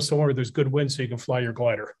want to go somewhere where there's good wind so you can fly your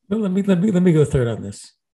glider. Well, let me go third on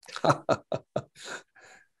this.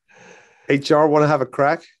 HR want to have a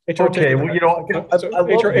crack? HR, okay, well,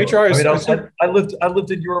 I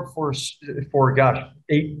lived in Europe for gosh,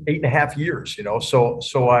 eight and a half years.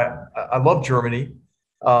 So I love Germany.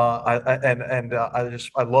 I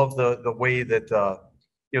love the way that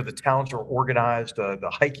the towns are organized, the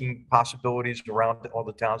hiking possibilities around all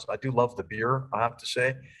the towns. I do love the beer, I have to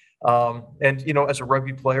say. As a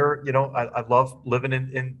rugby player, I love living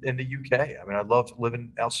in the UK. I mean, I love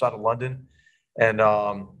living outside of London, and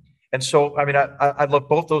so I mean, I love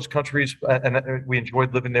both those countries, and we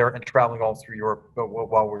enjoyed living there and traveling all through Europe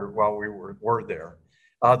while we were there.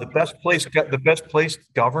 The best place to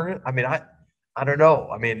govern. I mean, I don't know.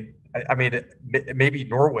 I mean, maybe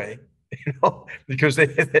Norway, because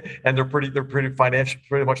they're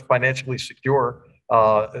pretty much financially secure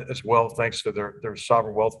as well, thanks to their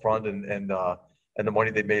sovereign wealth fund and the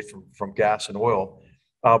money they made from gas and oil.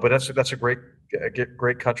 But that's a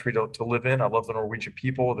great country to live in. I love the Norwegian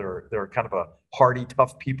people. They're kind of a hardy,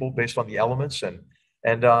 tough people based on the elements, and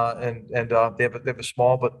they have a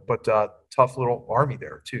small but tough little army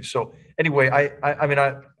there too. So anyway,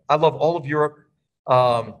 I love all of Europe,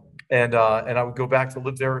 and I would go back to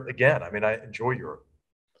live there again. I mean, I enjoy Europe.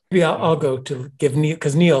 Maybe I'll go to give Neil,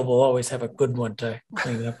 because Neil will always have a good one to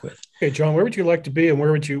clean up with. Okay, John, where would you like to be, and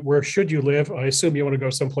where should you live? I assume you want to go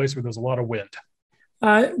someplace where there's a lot of wind.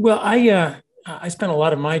 Well, I spent a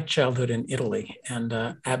lot of my childhood in Italy,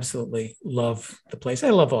 and absolutely love the place. I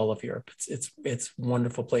love all of Europe. It's a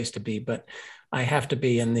wonderful place to be, but I have to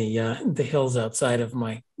be in the hills outside of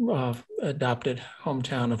my adopted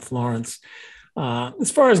hometown of Florence.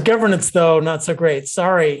 As far as governance, though, not so great.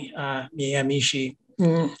 Sorry, miei amici.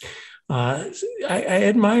 I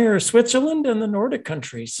admire Switzerland and the Nordic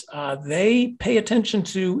countries. They pay attention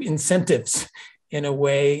to incentives in a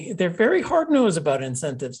way. They're very hard-nosed about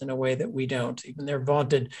incentives in a way that we don't. Even their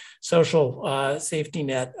vaunted social safety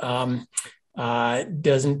net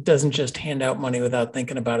doesn't just hand out money without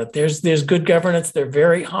thinking about it. There's good governance. They're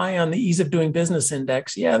very high on the ease of doing business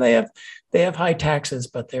index. Yeah, they have high taxes,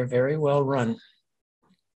 but they're very well run.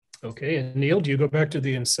 Okay, and Neil, do you go back to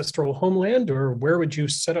the ancestral homeland, or where would you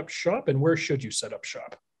set up shop, and where should you set up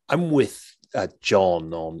shop? I'm with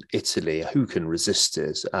John on Italy. Who can resist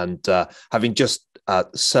it? And having just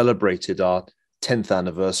celebrated our 10th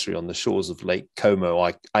anniversary on the shores of Lake Como,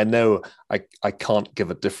 I know I can't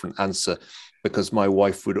give a different answer, because my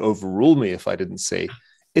wife would overrule me if I didn't say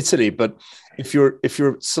Italy. But if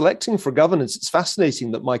you're selecting for governance, it's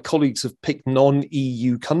fascinating that my colleagues have picked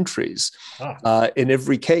non-EU countries in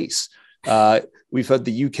every case. We've had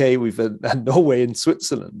the UK, we've had Norway and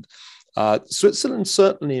Switzerland. Switzerland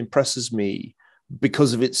certainly impresses me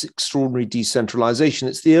because of its extraordinary decentralization.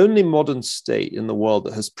 It's the only modern state in the world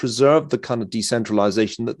that has preserved the kind of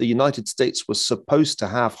decentralization that the United States was supposed to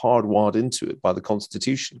have hardwired into it by the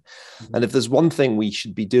Constitution. Mm-hmm. And if there's one thing we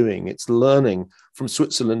should be doing, it's learning from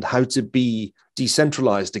Switzerland how to be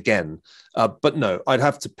decentralized again. But no, I'd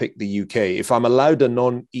have to pick the UK. If I'm allowed a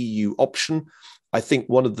non-EU option, I think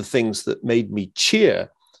one of the things that made me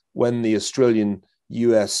cheer when the Australian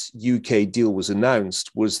US-UK deal was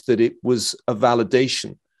announced was that it was a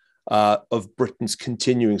validation of Britain's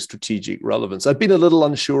continuing strategic relevance. I'd been a little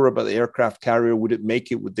unsure about the aircraft carrier. Would it make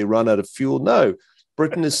it? Would they run out of fuel? No,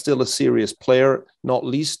 Britain is still a serious player, not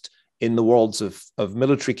least in the worlds of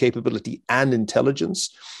military capability and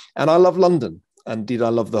intelligence. And I love London. Indeed, I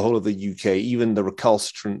love the whole of the UK, even the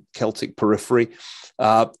recalcitrant Celtic periphery.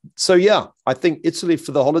 So yeah, I think Italy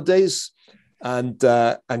for the holidays and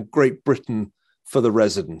Great Britain for the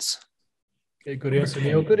residents. Okay, good answer,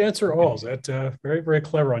 Neil. Good answer, all. That very, very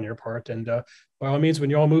clever on your part. And by all means, when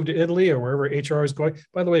you all move to Italy or wherever HR is going,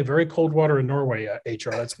 by the way, very cold water in Norway, HR,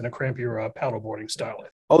 that's going to cramp your paddleboarding style.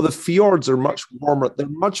 Oh, the fjords are much warmer. They're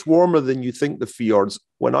much warmer than you think, the fjords.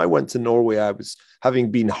 When I went to Norway, I was,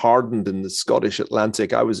 having been hardened in the Scottish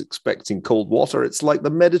Atlantic, I was expecting cold water. It's like the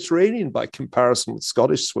Mediterranean by comparison with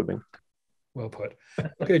Scottish swimming. Well put.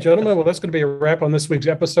 Okay, gentlemen, well, that's going to be a wrap on this week's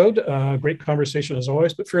episode. Great conversation as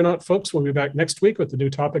always, but fear not, folks, we'll be back next week with a new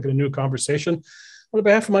topic and a new conversation. On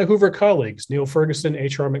behalf of my Hoover colleagues, Niall Ferguson,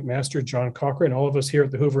 HR McMaster, John Cochrane, all of us here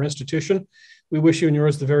at the Hoover Institution, we wish you and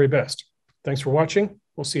yours the very best. Thanks for watching.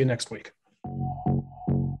 We'll see you next week.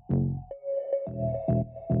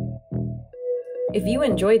 If you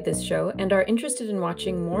enjoyed this show and are interested in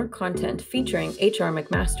watching more content featuring HR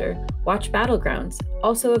McMaster, watch Battlegrounds,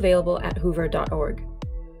 also available at hoover.org.